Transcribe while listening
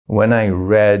when I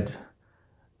read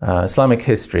Islamic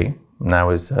history,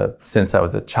 and since I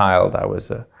was a child,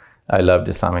 I loved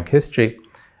Islamic history,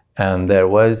 and there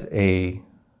was a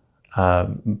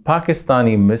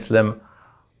Pakistani Muslim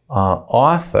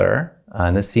author,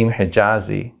 Naseem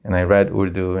Hijazi, and I read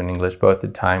Urdu and English both at the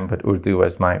time, but Urdu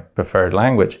was my preferred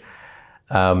language.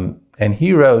 And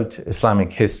he wrote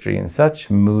Islamic history in such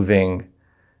moving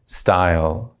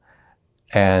style,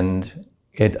 and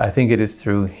I think it is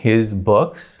through his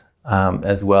books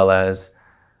as well as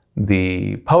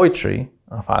the poetry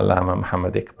of Allama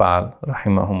Muhammad Iqbal,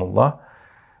 rahimahumullah,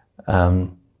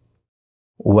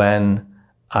 when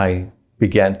I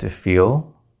began to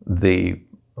feel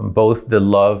both the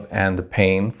love and the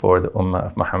pain for the Ummah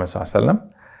of Muhammad Sallallahu Alaihi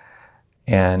Wasallam.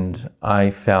 And I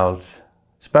felt,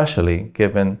 especially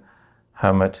given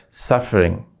how much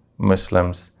suffering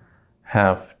Muslims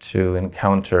have to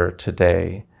encounter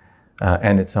today,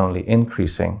 and it's only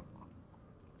increasing,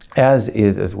 as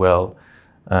is as well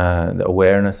the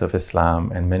awareness of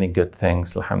Islam and many good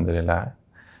things, alhamdulillah.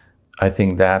 I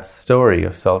think that story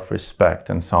of self-respect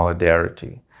and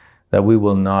solidarity, that we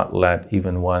will not let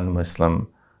even one Muslim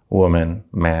woman,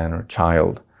 man, or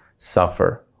child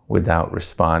suffer without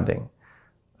responding.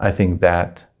 I think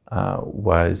that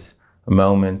was a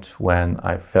moment when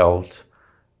I felt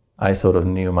I sort of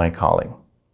knew my calling.